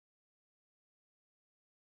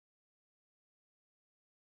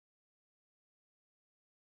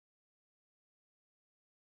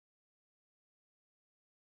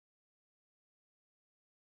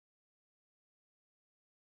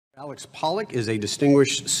Alex Pollock is a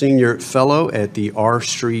distinguished senior fellow at the R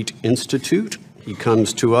Street Institute. He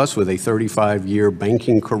comes to us with a 35-year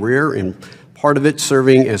banking career, and part of it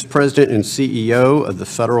serving as president and CEO of the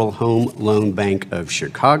Federal Home Loan Bank of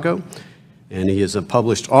Chicago. And he is a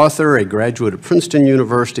published author, a graduate of Princeton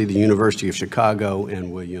University, the University of Chicago,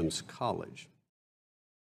 and Williams College.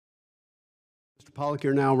 Mr. Pollock,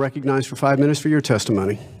 you're now recognized for 5 minutes for your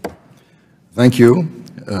testimony. Thank you,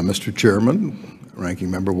 Mr. Chairman,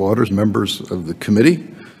 Ranking Member Waters, members of the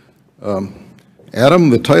committee. Adam,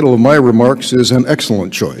 the title of my remarks is an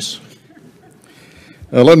excellent choice.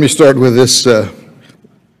 Let me start with this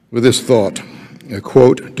thought.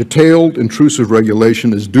 Quote, detailed, intrusive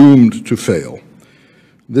regulation is doomed to fail.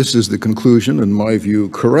 This is the conclusion, in my view,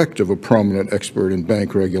 correct of a prominent expert in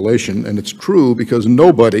bank regulation, and it's true because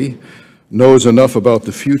nobody knows enough about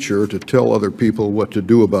the future to tell other people what to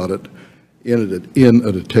do about it in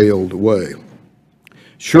a detailed way.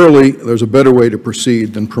 Surely there's a better way to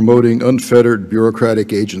proceed than promoting unfettered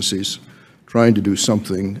bureaucratic agencies trying to do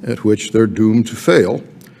something at which they're doomed to fail.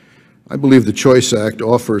 I believe the Choice Act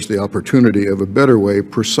offers the opportunity of a better way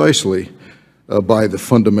precisely by the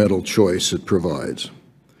fundamental choice it provides.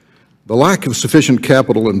 The lack of sufficient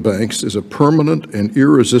capital in banks is a permanent and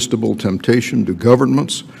irresistible temptation to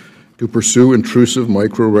governments to pursue intrusive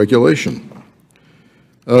micro-regulation.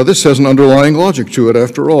 This has an underlying logic to it,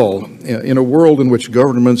 after all. In a world in which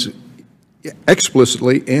governments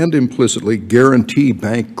explicitly and implicitly guarantee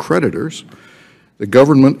bank creditors, the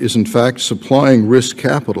government is in fact supplying risk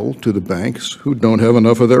capital to the banks who don't have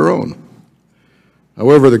enough of their own.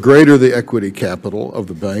 However, the greater the equity capital of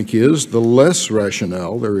the bank is, the less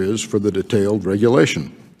rationale there is for the detailed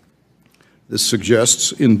regulation. This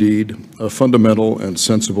suggests, indeed, a fundamental and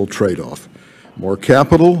sensible trade-off. More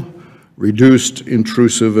capital, reduced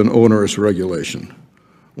intrusive and onerous regulation.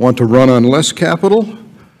 Want to run on less capital?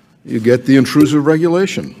 You get the intrusive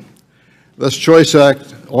regulation. Thus, Choice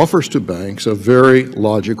Act offers to banks a very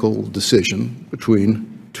logical decision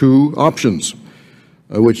between two options,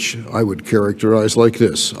 which I would characterize like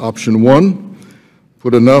this. Option one,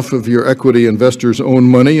 put enough of your equity investors' own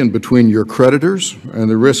money in between your creditors and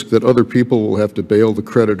the risk that other people will have to bail the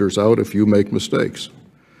creditors out if you make mistakes.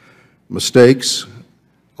 Mistakes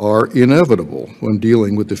are inevitable when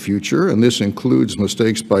dealing with the future, and this includes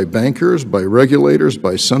mistakes by bankers, by regulators,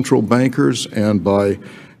 by central bankers, and by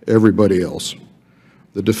everybody else.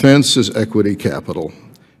 The defense is equity capital.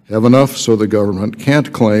 Have enough so the government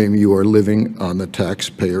can't claim you are living on the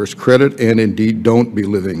taxpayer's credit, and indeed don't be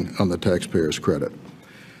living on the taxpayer's credit.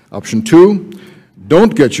 Option two,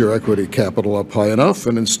 don't get your equity capital up high enough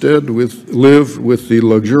and instead live with the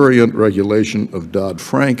luxuriant regulation of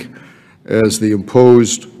Dodd-Frank as the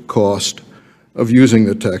imposed cost of using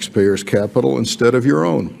the taxpayer's capital instead of your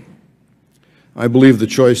own. I believe the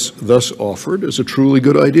choice thus offered is a truly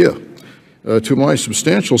good idea. To my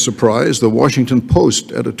substantial surprise, the Washington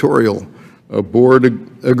Post editorial board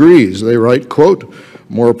agrees. They write, quote,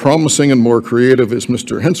 more promising and more creative is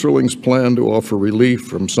Mr. Hensarling's plan to offer relief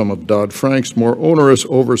from some of Dodd-Frank's more onerous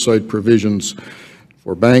oversight provisions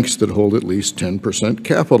for banks that hold at least 10%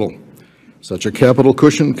 capital. Such a capital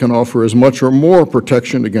cushion can offer as much or more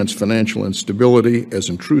protection against financial instability as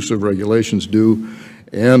intrusive regulations do,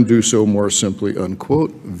 and do so more simply,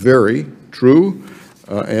 unquote. Very true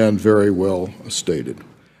and very well stated.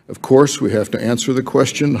 Of course, we have to answer the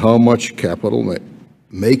question, how much capital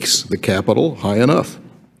makes the capital high enough?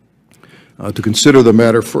 To consider the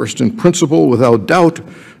matter first in principle, without doubt,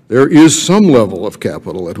 there is some level of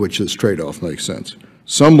capital at which this trade-off makes sense.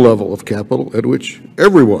 Some level of capital at which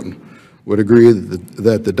everyone would agree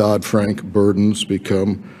that the Dodd-Frank burdens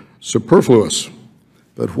become superfluous.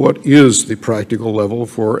 But what is the practical level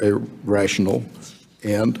for a rational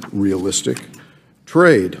and realistic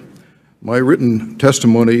trade? My written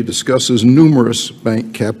testimony discusses numerous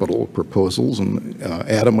bank capital proposals, and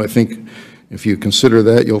Adam, I think if you consider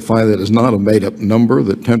that, you'll find that it's not a made-up number,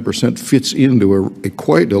 that 10% fits into a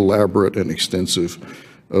quite elaborate and extensive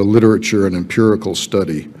literature and empirical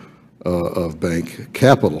study of bank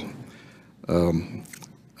capital.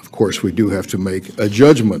 Of course, we do have to make a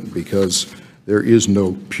judgment because there is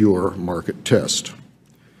no pure market test.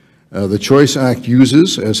 The Choice Act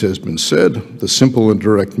uses, as has been said, the simple and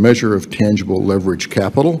direct measure of tangible leverage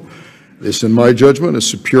capital. This, in my judgment, is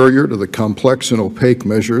superior to the complex and opaque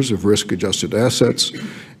measures of risk-adjusted assets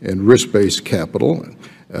and risk-based capital,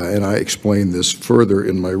 and I explain this further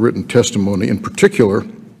in my written testimony. In particular,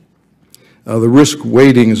 the risk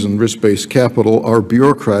weightings and risk-based capital are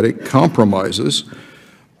bureaucratic compromises,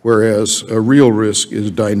 whereas a real risk is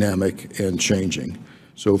dynamic and changing.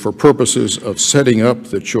 So for purposes of setting up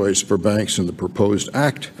the choice for banks in the proposed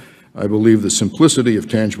act, I believe the simplicity of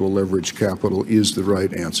tangible leverage capital is the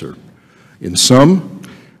right answer. In sum,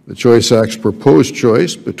 the Choice Act's proposed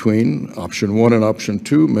choice between option 1 and option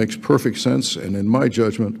 2 makes perfect sense, and in my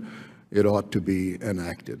judgment, it ought to be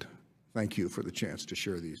enacted. Thank you for the chance to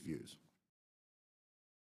share these views.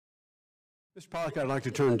 Mr. Pollock, I'd like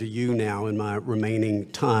to turn to you now in my remaining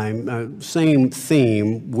time. Same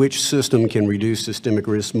theme, which system can reduce systemic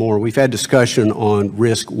risk more? We've had discussion on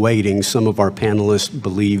risk weighting. Some of our panelists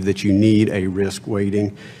believe that you need a risk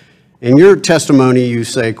weighting. In your testimony, you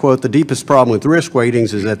say, quote, "The deepest problem with risk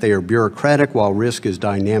weightings is that they are bureaucratic while risk is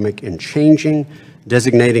dynamic and changing.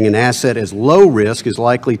 Designating an asset as low risk is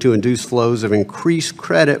likely to induce flows of increased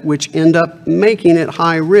credit, which end up making it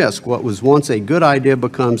high risk. What was once a good idea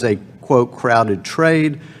becomes a, quote, crowded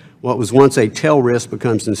trade. What was once a tail risk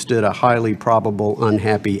becomes instead a highly probable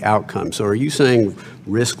unhappy outcome." So are you saying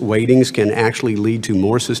risk weightings can actually lead to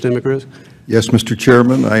more systemic risk? Yes, Mr.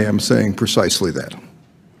 Chairman, I am saying precisely that.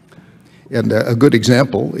 And a good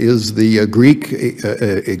example is the Greek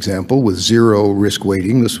example with zero risk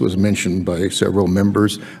weighting. This was mentioned by several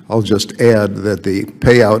members. I'll just add that the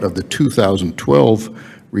payout of the 2012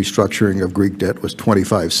 restructuring of Greek debt was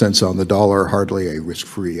 25 cents on the dollar, hardly a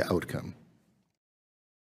risk-free outcome.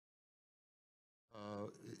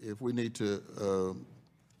 If we need to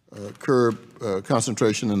curb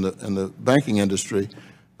concentration in the banking industry,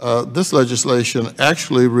 this legislation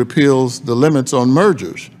actually repeals the limits on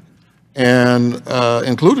mergers, and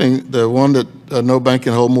including the one that no bank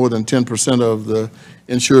can hold more than 10% of the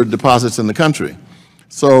insured deposits in the country.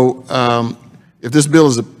 So if this bill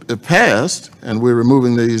is passed and we're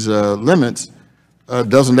removing these limits,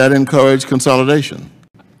 doesn't that encourage consolidation?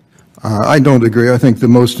 I don't agree. I think the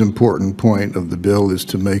most important point of the bill is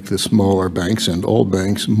to make the smaller banks and all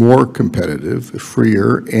banks more competitive,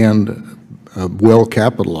 freer, and well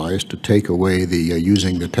capitalized to take away the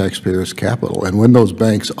using the taxpayers' capital. And when those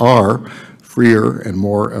banks are freer and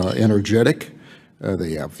more energetic,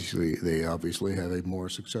 they obviously have a more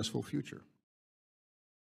successful future.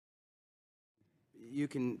 You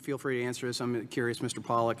can feel free to answer this. I'm curious, Mr.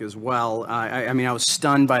 Pollock, as well. I mean, I was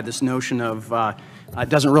stunned by this notion of it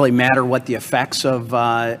doesn't really matter what the effects of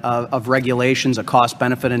regulations, a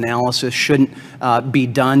cost-benefit analysis shouldn't be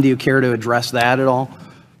done. Do you care to address that at all?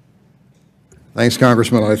 Thanks,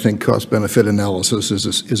 Congressman. I think cost-benefit analysis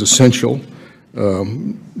is essential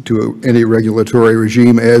to any regulatory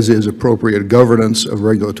regime, as is appropriate governance of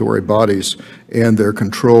regulatory bodies and their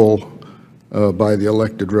control by the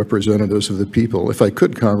elected representatives of the people. If I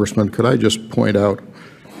could, Congressman, could I just point out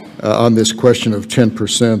on this question of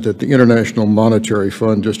 10% that the International Monetary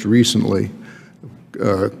Fund just recently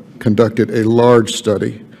conducted a large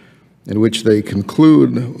study in which they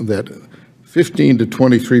conclude that 15 to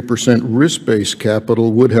 23% risk-based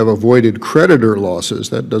capital would have avoided creditor losses.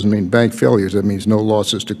 That doesn't mean bank failures. That means no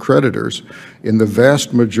losses to creditors. In the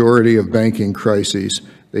vast majority of banking crises,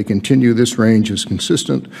 they continue this range is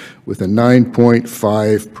consistent with a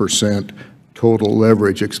 9.5% total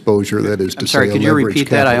leverage exposure. That is to say, could you repeat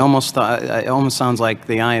that? I almost thought it almost sounds like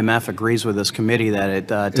the IMF agrees with this committee that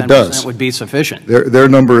 10% would be sufficient. Their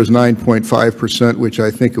number is 9.5%, which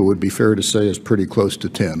I think it would be fair to say is pretty close to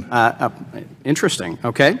 10. Interesting.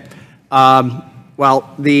 Okay.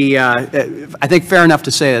 Well, I think fair enough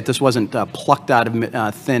to say that this wasn't plucked out of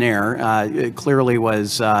thin air. It clearly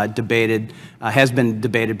was debated, has been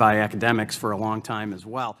debated by academics for a long time as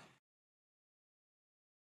well.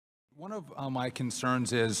 One of my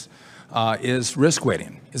concerns is risk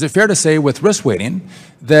weighting. Is it fair to say with risk weighting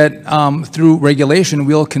that through regulation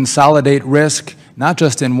we'll consolidate risk not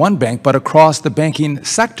just in one bank but across the banking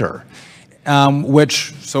sector?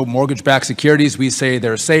 So mortgage-backed securities, we say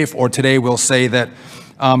they're safe, or today we'll say that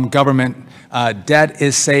government debt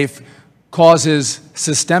is safe, causes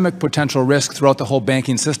systemic potential risk throughout the whole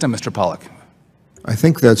banking system, Mr. Pollock. I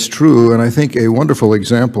think that's true, and I think a wonderful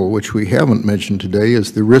example, which we haven't mentioned today,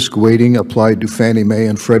 is the risk weighting applied to Fannie Mae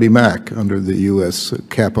and Freddie Mac under the U.S.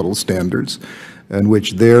 capital standards, in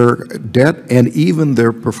which their debt and even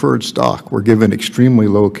their preferred stock were given extremely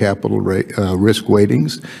low capital risk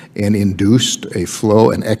weightings and induced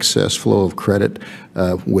an excess flow of credit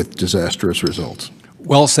with disastrous results.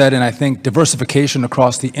 Well said, and I think diversification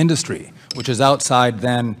across the industry, which is outside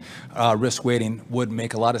then risk weighting, would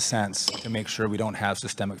make a lot of sense to make sure we don't have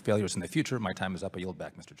systemic failures in the future. My time is up. I yield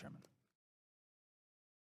back, Mr. Chairman.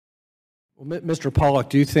 Well, Mr. Pollock,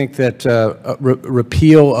 do you think that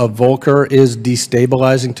repeal of Volcker is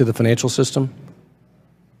destabilizing to the financial system?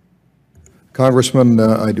 Congressman,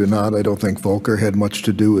 I do not. I don't think Volcker had much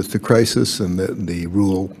to do with the crisis, and the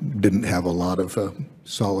rule didn't have a lot of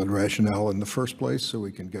solid rationale in the first place, so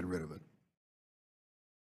we can get rid of it.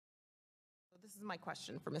 This is my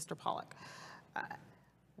question for Mr. Pollock.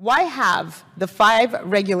 Why have the 5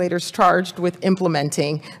 regulators charged with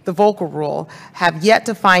implementing the Volcker Rule have yet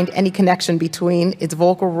to find any connection between its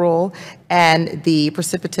Volcker Rule and the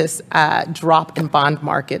precipitous drop in bond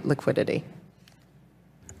market liquidity?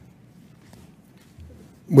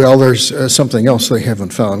 Well, there's something else they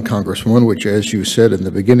haven't found, Congresswoman, which, as you said in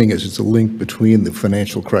the beginning, is it's a link between the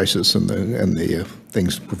financial crisis and the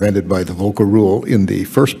things prevented by the Volcker Rule in the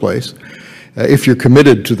first place. If you're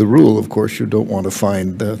committed to the rule, of course, you don't want to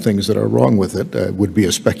find things that are wrong with it. Would be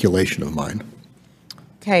a speculation of mine.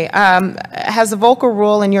 Okay. Has the Volcker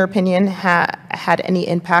Rule, in your opinion, had any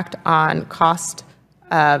impact on cost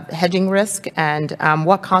hedging risk, and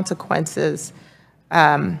what consequences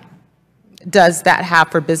does that have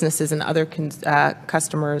for businesses and other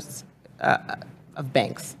customers of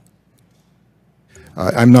banks?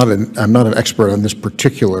 I'm not an expert on this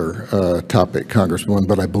particular topic, Congresswoman,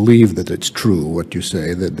 but I believe that it's true what you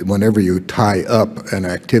say, that whenever you tie up an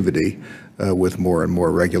activity with more and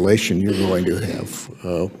more regulation, you're going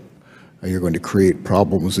to create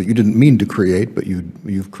problems that you didn't mean to create, but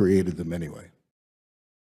you've created them anyway.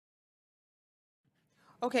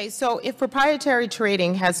 Okay, so if proprietary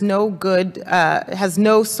trading has no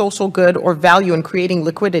social good or value in creating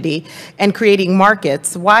liquidity and creating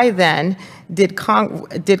markets, why then did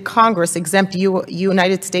Congress exempt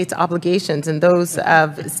United States obligations and those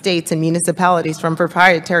of states and municipalities from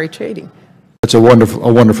proprietary trading? That's a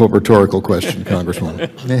wonderful rhetorical question,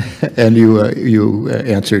 Congresswoman, and you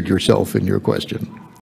answered yourself in your question.